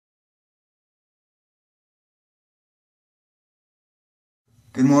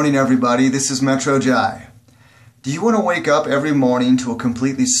Good morning, everybody. This is Metro Jai. Do you want to wake up every morning to a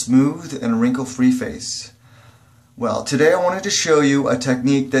completely smooth and wrinkle-free face? Well, today I wanted to show you a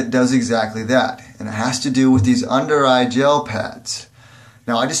technique that does exactly that, and it has to do with these under-eye gel pads.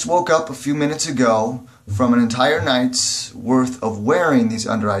 Now, I just woke up a few minutes ago from an entire night's worth of wearing these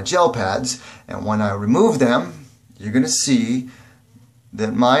under-eye gel pads, and when I remove them, you're going to see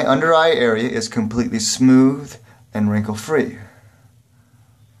that my under-eye area is completely smooth and wrinkle-free.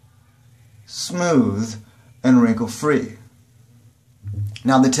 Smooth and wrinkle-free.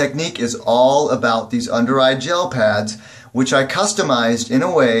 Now, the technique is all about these under-eye gel pads, which I customized in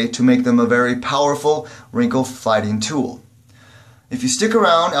a way to make them a very powerful wrinkle-fighting tool. If you stick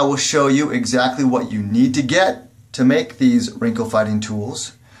around, I will show you exactly what you need to get to make these wrinkle-fighting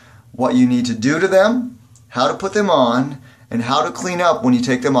tools, what you need to do to them, how to put them on, and how to clean up when you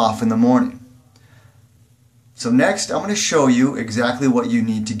take them off in the morning. So next, I'm going to show you exactly what you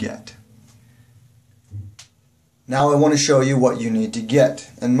need to get. Now I want to show you what you need to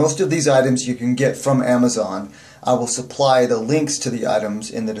get, and most of these items you can get from Amazon. I will supply the links to the items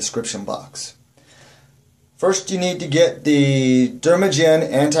in the description box. First, you need to get the Dermagen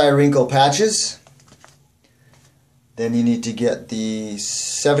anti-wrinkle patches. Then you need to get the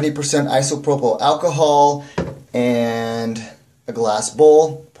 70% isopropyl alcohol and a glass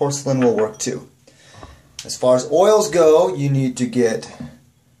bowl. Porcelain will work too. As far as oils go, you need to get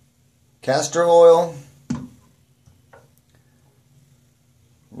castor oil,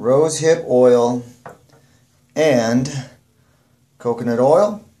 rosehip oil, and coconut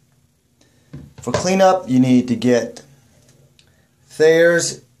oil. For cleanup, you need to get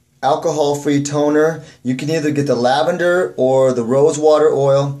Thayer's alcohol-free toner. You can either get the lavender or the rose water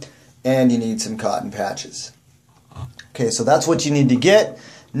oil, and you need some cotton patches. Okay, so that's what you need to get.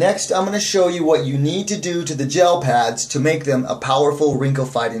 Next, I'm going to show you what you need to do to the gel pads to make them a powerful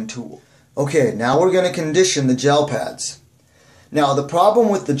wrinkle-fighting tool. Okay, now we're going to condition the gel pads. Now, the problem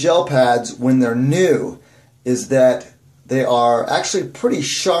with the gel pads when they're new is that they are actually pretty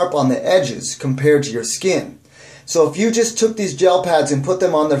sharp on the edges compared to your skin. So if you just took these gel pads and put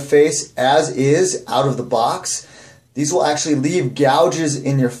them on their face as is out of the box, these will actually leave gouges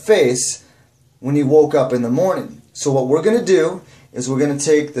in your face when you woke up in the morning. So what we're going to do is we're going to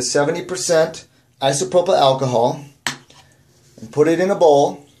take the 70% isopropyl alcohol and put it in a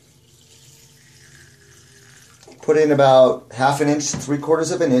bowl. Put in about 1/2 inch,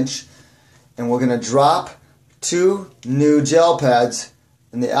 3/4 of an inch, and we're going to drop 2 new gel pads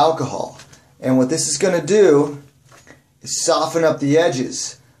in the alcohol. And what this is going to do is soften up the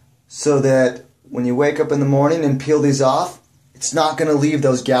edges so that when you wake up in the morning and peel these off, it's not going to leave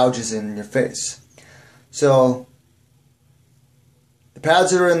those gouges in your face. So the pads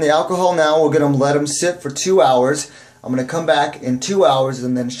that are in the alcohol now, we're going to let them sit for 2 hours. I'm going to come back in 2 hours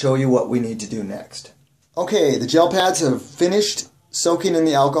and then show you what we need to do next. Okay, the gel pads have finished soaking in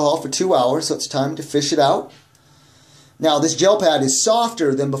the alcohol for 2 hours, so it's time to fish it out. Now, this gel pad is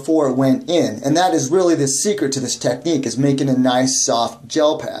softer than before it went in, and that is really the secret to this technique, is making a nice soft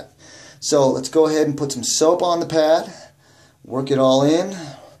gel pad. So let's go ahead and put some soap on the pad, work it all in,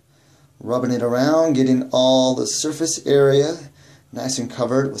 rubbing it around, getting all the surface area nice and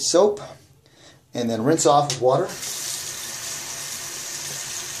covered with soap, and then rinse off with water.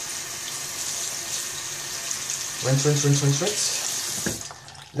 Rinse, rinse, rinse, rinse, rinse.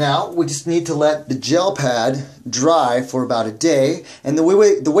 Now, we just need to let the gel pad dry for about a day. And the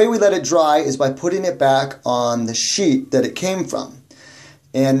way we let it dry is by putting it back on the sheet that it came from.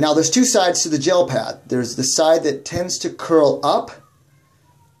 And now there's 2 sides to the gel pad. There's the side that tends to curl up,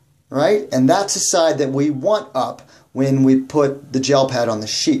 right? And that's the side that we want up when we put the gel pad on the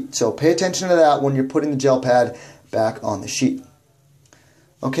sheet. So pay attention to that when you're putting the gel pad back on the sheet.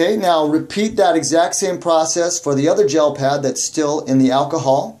 Okay, now repeat that exact same process for the other gel pad that's still in the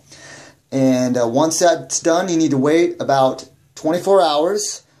alcohol. And once that's done, you need to wait about 24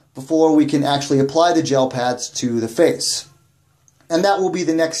 hours before we can actually apply the gel pads to the face. And that will be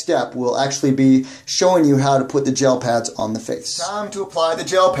the next step. We'll actually be showing you how to put the gel pads on the face. Time to apply the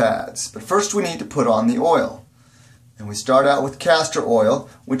gel pads, but first we need to put on the oil. And we start out with castor oil,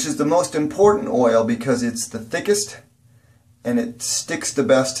 which is the most important oil because it's the thickest and it sticks the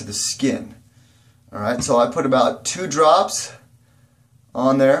best to the skin. Alright, so I put about 2 drops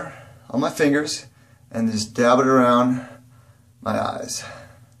on there, on my fingers, and just dab it around my eyes.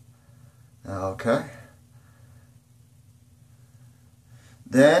 Okay.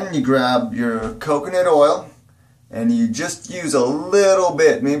 Then you grab your coconut oil, and you just use a little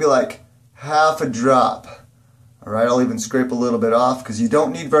bit, maybe like 1/2 drop. Alright, I'll even scrape a little bit off because you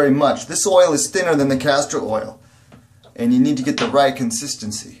don't need very much. This oil is thinner than the castor oil. and you need to get the right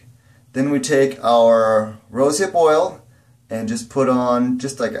consistency. Then we take our rosehip oil and just put on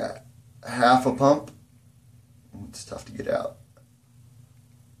just like a half a pump. It's tough to get out.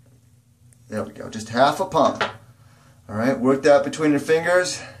 There we go, just half a pump. Alright, work that between your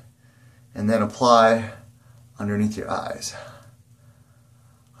fingers and then apply underneath your eyes.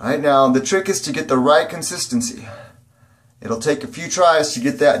 Alright, now the trick is to get the right consistency. It'll take a few tries to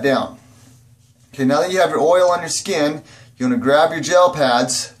get that down. Okay, now that you have your oil on your skin, you're going to grab your gel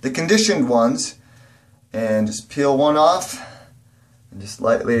pads, the conditioned ones, and just peel one off and just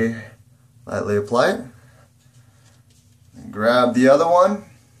lightly apply it. And grab the other one.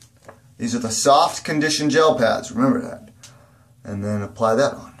 These are the soft conditioned gel pads, remember that. And then apply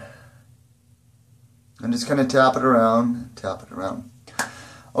that on. And just kind of tap it around, tap it around.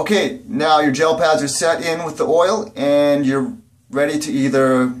 Okay, now your gel pads are set in with the oil and you're ready to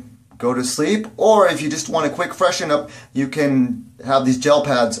either go to sleep, or if you just want a quick freshen up, you can have these gel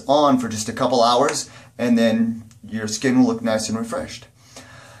pads on for just a couple hours and then your skin will look nice and refreshed.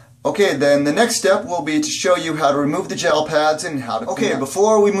 Okay, then the next step will be to show you how to remove the gel pads and how to clean up. Okay,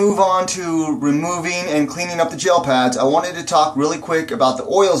 before we move on to removing and cleaning up the gel pads, I wanted to talk really quick about the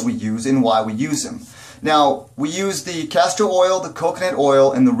oils we use and why we use them. Now, we use the castor oil, the coconut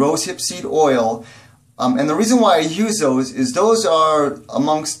oil, and the rosehip seed oil. And the reason why I use those is those are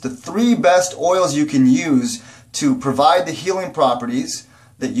amongst the 3 best oils you can use to provide the healing properties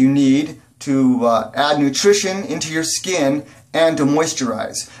that you need to add nutrition into your skin and to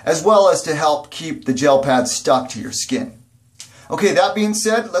moisturize, as well as to help keep the gel pads stuck to your skin. Okay, that being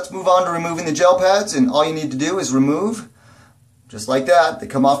said, let's move on to removing the gel pads, and all you need to do is remove, just like that. They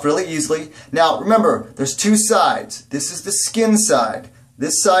come off really easily. Now remember, there's 2 sides. This is the skin side.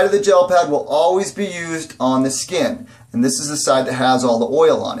 This side of the gel pad will always be used on the skin, and this is the side that has all the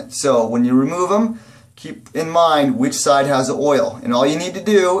oil on it. So when you remove them, keep in mind which side has the oil, and all you need to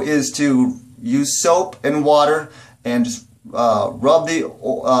do is to use soap and water and just rub the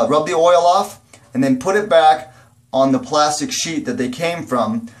oil off and then put it back on the plastic sheet that they came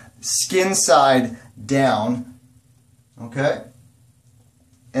from, skin side down. Okay?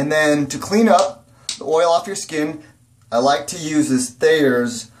 And then to clean up the oil off your skin, I like to use this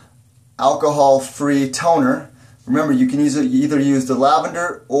Thayer's alcohol-free toner. Remember, you can either use the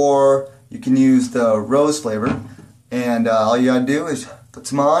lavender or you can use the rose flavor. And all you gotta do is put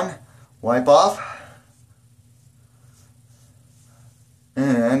some on, wipe off,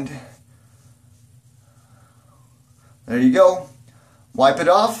 and there you go. Wipe it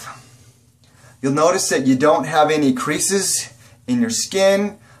off. You'll notice that you don't have any creases in your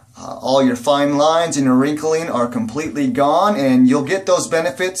skin. All your fine lines and your wrinkling are completely gone, and you'll get those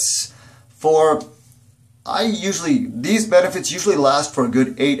benefits for, these benefits usually last for a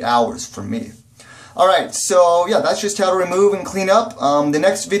good 8 hours for me. Alright, so yeah, that's just how to remove and clean up. The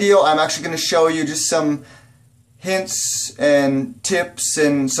next video I'm actually going to show you just some hints and tips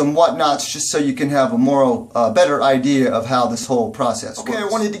and some whatnots, just so you can have a more better idea of how this whole process works. Okay, I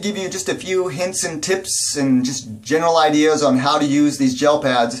wanted to give you just a few hints and tips and just general ideas on how to use these gel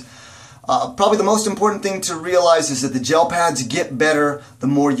pads. Probably the most important thing to realize is that the gel pads get better the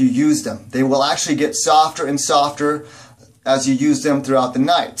more you use them. They will actually get softer and softer as you use them throughout the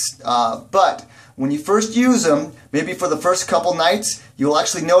nights. But when you first use them, maybe for the first couple nights, you'll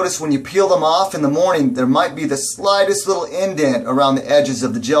actually notice when you peel them off in the morning, there might be the slightest little indent around the edges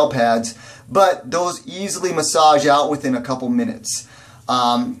of the gel pads, but those easily massage out within a couple minutes.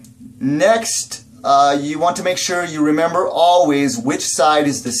 Next, you want to make sure you remember always which side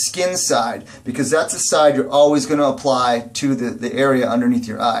is the skin side, because that's the side you're always going to apply to the area underneath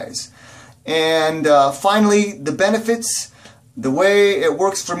your eyes. And finally, the benefits, the way it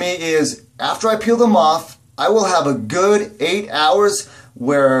works for me is after I peel them off, I will have a good 8 hours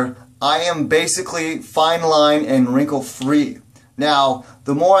where I am basically fine line and wrinkle free. Now,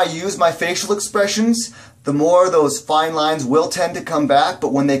 the more I use my facial expressions, the more those fine lines will tend to come back,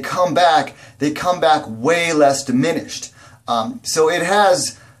 but when they come back way less diminished. So it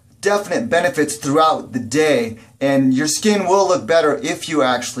has definite benefits throughout the day, and your skin will look better if you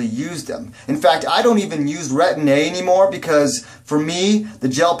actually use them. In fact, I don't even use Retin-A anymore, because for me, the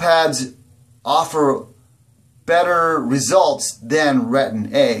gel pads offer better results than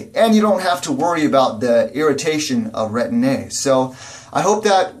Retin-A, and you don't have to worry about the irritation of Retin-A. So I hope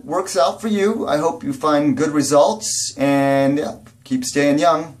that works out for you. I hope you find good results, and keep staying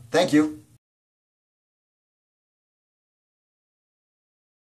young. Thank you.